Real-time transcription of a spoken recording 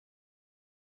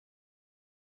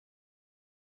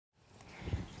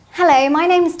Hello, my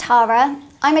name is Tara.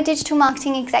 I'm a digital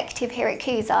marketing executive here at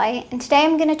Koozai, and today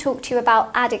I'm going to talk to you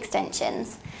about ad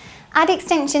extensions. Ad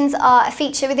extensions are a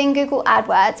feature within Google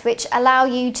AdWords which allow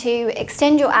you to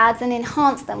extend your ads and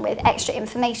enhance them with extra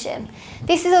information.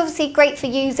 This is obviously great for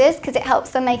users because it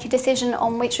helps them make a decision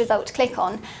on which result to click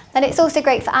on, but it's also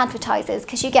great for advertisers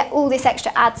because you get all this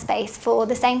extra ad space for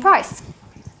the same price.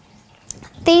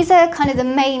 These are kind of the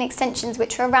main extensions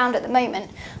which are around at the moment,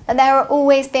 but there are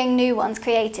always being new ones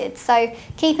created, so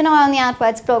keep an eye on the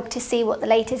AdWords blog to see what the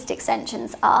latest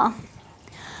extensions are.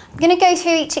 I'm going to go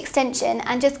through each extension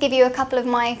and just give you a couple of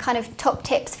my kind of top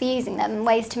tips for using them and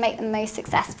ways to make them most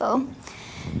successful.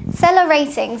 Seller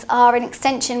ratings are an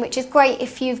extension which is great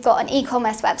if you've got an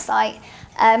e-commerce website.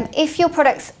 If your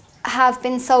products have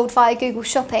been sold via Google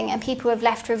Shopping and people have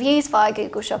left reviews via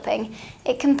Google Shopping,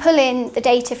 it can pull in the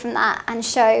data from that and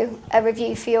show a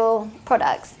review for your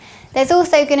products. There's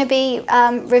also going to be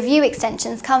review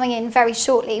extensions coming in very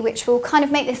shortly, which will kind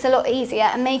of make this a lot easier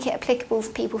and make it applicable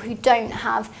for people who don't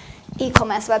have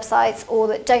e-commerce websites or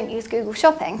that don't use Google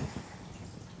Shopping.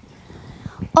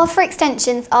 Offer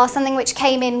extensions are something which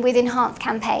came in with enhanced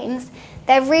campaigns.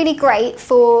 They're really great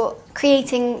for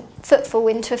creating footfall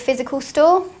into a physical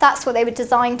store. That's what they were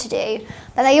designed to do.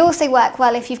 But they also work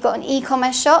well if you've got an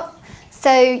e-commerce shop.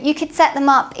 So you could set them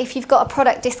up if you've got a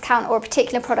product discount or a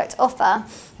particular product offer,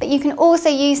 but you can also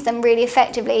use them really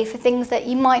effectively for things that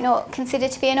you might not consider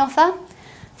to be an offer.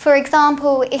 For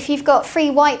example, if you've got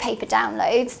free white paper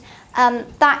downloads,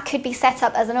 that could be set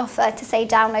up as an offer to say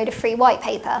download a free white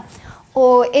paper.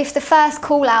 Or if the first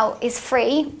call out is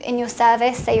free in your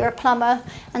service, say you're a plumber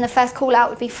and the first call out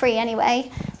would be free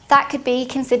anyway, that could be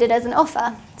considered as an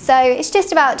offer. So it's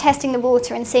just about testing the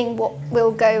water and seeing what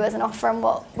will go as an offer and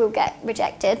what will get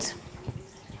rejected.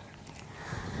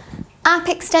 App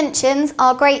extensions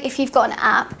are great if you've got an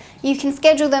app. You can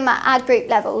schedule them at ad group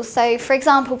levels. So for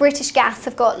example, British Gas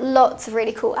have got lots of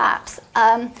really cool apps.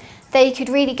 They could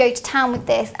really go to town with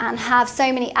this and have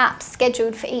so many apps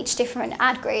scheduled for each different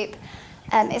ad group.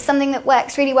 It's something that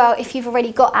works really well if you've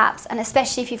already got apps, and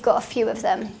especially if you've got a few of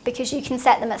them, because you can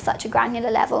set them at such a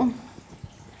granular level.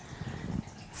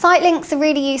 Sitelinks are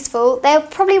really useful. They're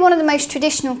probably one of the most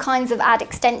traditional kinds of ad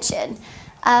extension.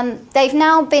 They've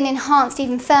now been enhanced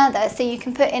even further, so you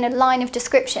can put in a line of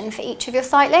description for each of your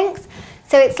site links.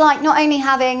 So it's like not only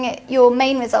having your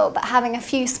main result, but having a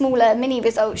few smaller mini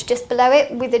results just below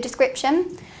it with a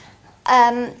description.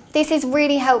 This is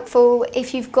really helpful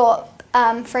if you've got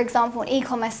for example, an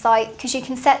e-commerce site, because you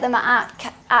can set them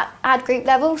at ad group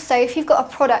level. So if you've got a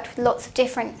product with lots of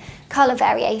different colour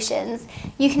variations,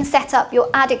 you can set up your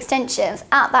ad extensions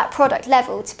at that product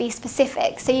level to be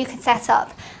specific. So you can set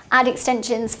up ad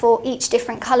extensions for each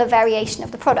different colour variation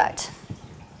of the product.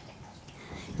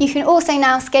 You can also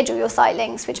now schedule your site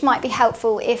links, which might be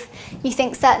helpful if you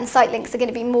think certain site links are going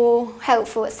to be more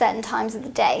helpful at certain times of the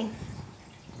day.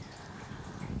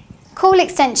 Call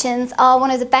extensions are one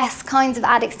of the best kinds of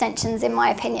ad extensions in my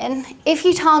opinion. If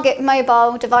you target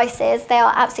mobile devices, they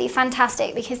are absolutely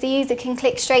fantastic because the user can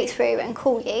click straight through and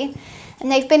call you.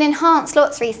 And they've been enhanced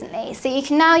lots recently, so you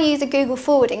can now use a Google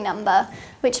forwarding number,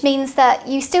 which means that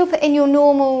you still put in your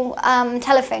normal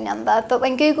telephone number, but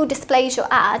when Google displays your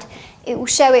ad, it will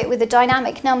show it with a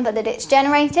dynamic number that it's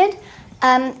generated.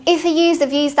 If a user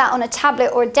views that on a tablet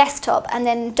or a desktop and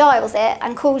then dials it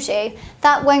and calls you,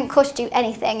 that won't cost you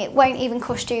anything. It won't even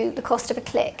cost you the cost of a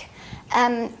click.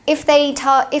 If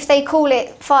they call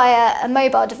it via a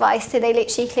mobile device, so they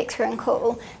literally click through and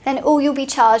call, then all you'll be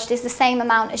charged is the same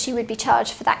amount as you would be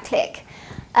charged for that click.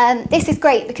 This is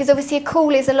great because obviously a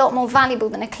call is a lot more valuable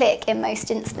than a click in most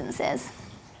instances.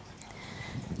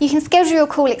 You can schedule your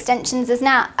call extensions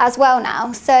as well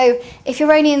now, so if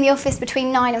you're only in the office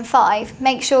between 9 and 5,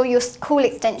 make sure your call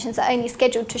extensions are only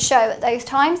scheduled to show at those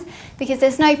times, because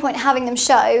there's no point having them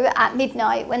show at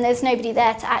midnight when there's nobody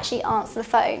there to actually answer the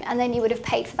phone, and then you would have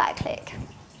paid for that click.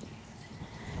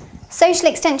 Social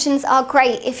extensions are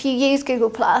great if you use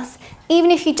Google+. Even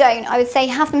if you don't, I would say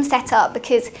have them set up,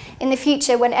 because in the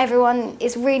future when everyone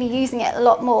is really using it a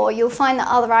lot more, you'll find that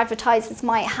other advertisers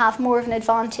might have more of an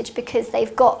advantage because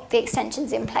they've got the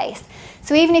extensions in place.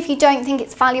 So even if you don't think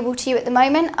it's valuable to you at the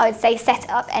moment, I would say set it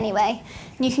up anyway.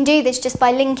 And you can do this just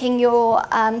by linking your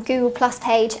Google Plus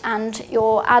page and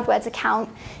your AdWords account.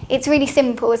 It's really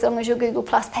simple as long as your Google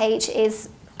Plus page is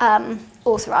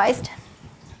authorised.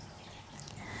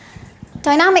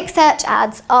 Dynamic search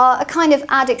ads are a kind of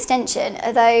ad extension,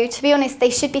 although to be honest they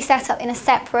should be set up in a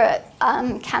separate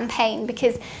campaign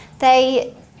because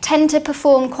they tend to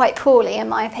perform quite poorly in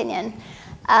my opinion.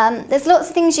 There's lots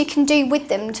of things you can do with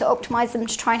them to optimise them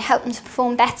to try and help them to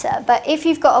perform better, but if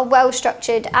you've got a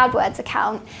well-structured AdWords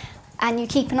account and you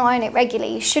keep an eye on it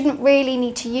regularly, you shouldn't really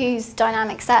need to use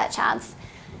dynamic search ads.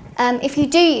 If you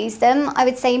do use them, I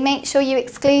would say make sure you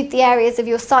exclude the areas of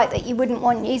your site that you wouldn't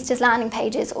want used as landing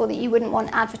pages or that you wouldn't want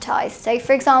advertised. So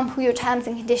for example, your terms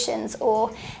and conditions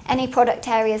or any product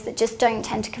areas that just don't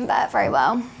tend to convert very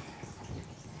well.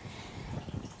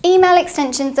 Email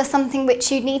extensions are something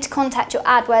which you need to contact your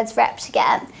AdWords rep to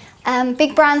get.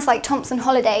 Big brands like Thompson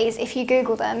Holidays, if you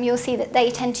Google them, you'll see that they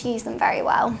tend to use them very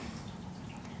well.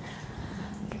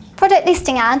 Product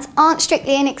listing ads aren't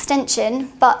strictly an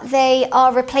extension, but they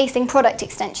are replacing product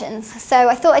extensions. So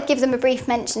I thought I'd give them a brief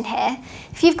mention here.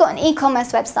 If you've got an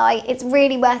e-commerce website, it's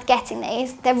really worth getting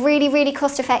these. They're really, really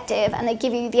cost effective and they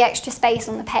give you the extra space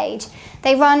on the page.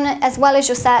 They run as well as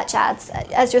your search ads,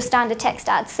 as your standard text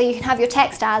ads. So you can have your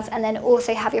text ads and then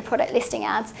also have your product listing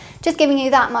ads, just giving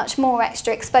you that much more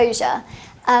extra exposure.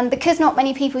 Because not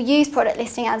many people use product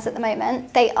listing ads at the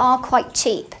moment, they are quite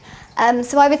cheap.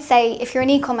 So I would say if you're an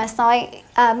e-commerce site,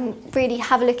 really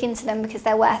have a look into them because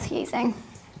they're worth using.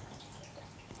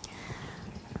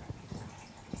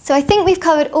 So I think we've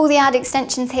covered all the ad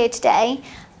extensions here today.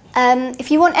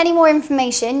 If you want any more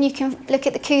information, you can look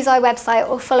at the Koozai website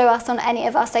or follow us on any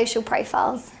of our social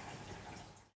profiles.